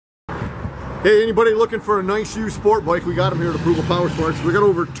Hey, anybody looking for a nice used sport bike, we got them here at Approval Power Sports. We got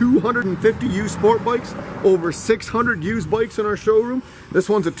over 250 used sport bikes, over 600 used bikes in our showroom. This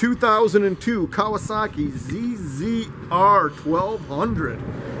one's a 2002 Kawasaki ZZR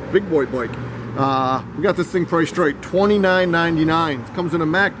 1200. Big boy bike. We got this thing priced right, $29.99. It comes in a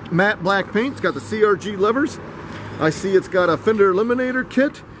matte black paint. It's got the CRG levers. I see it's got a fender eliminator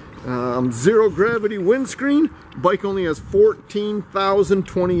kit. Zero gravity windscreen. Bike only has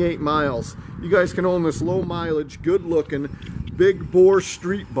 14,028 miles. You guys can own this low mileage, good looking, big bore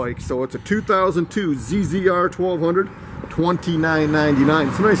street bike. So it's a 2002 ZZR 1200, $29.99.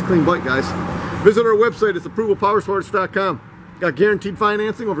 It's a nice clean bike, guys. Visit our website, it's approvalpowersports.com. Got guaranteed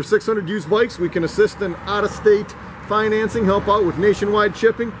financing, over 600 used bikes. We can assist in out-of-state financing, help out with nationwide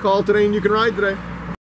shipping. Call today and you can ride today.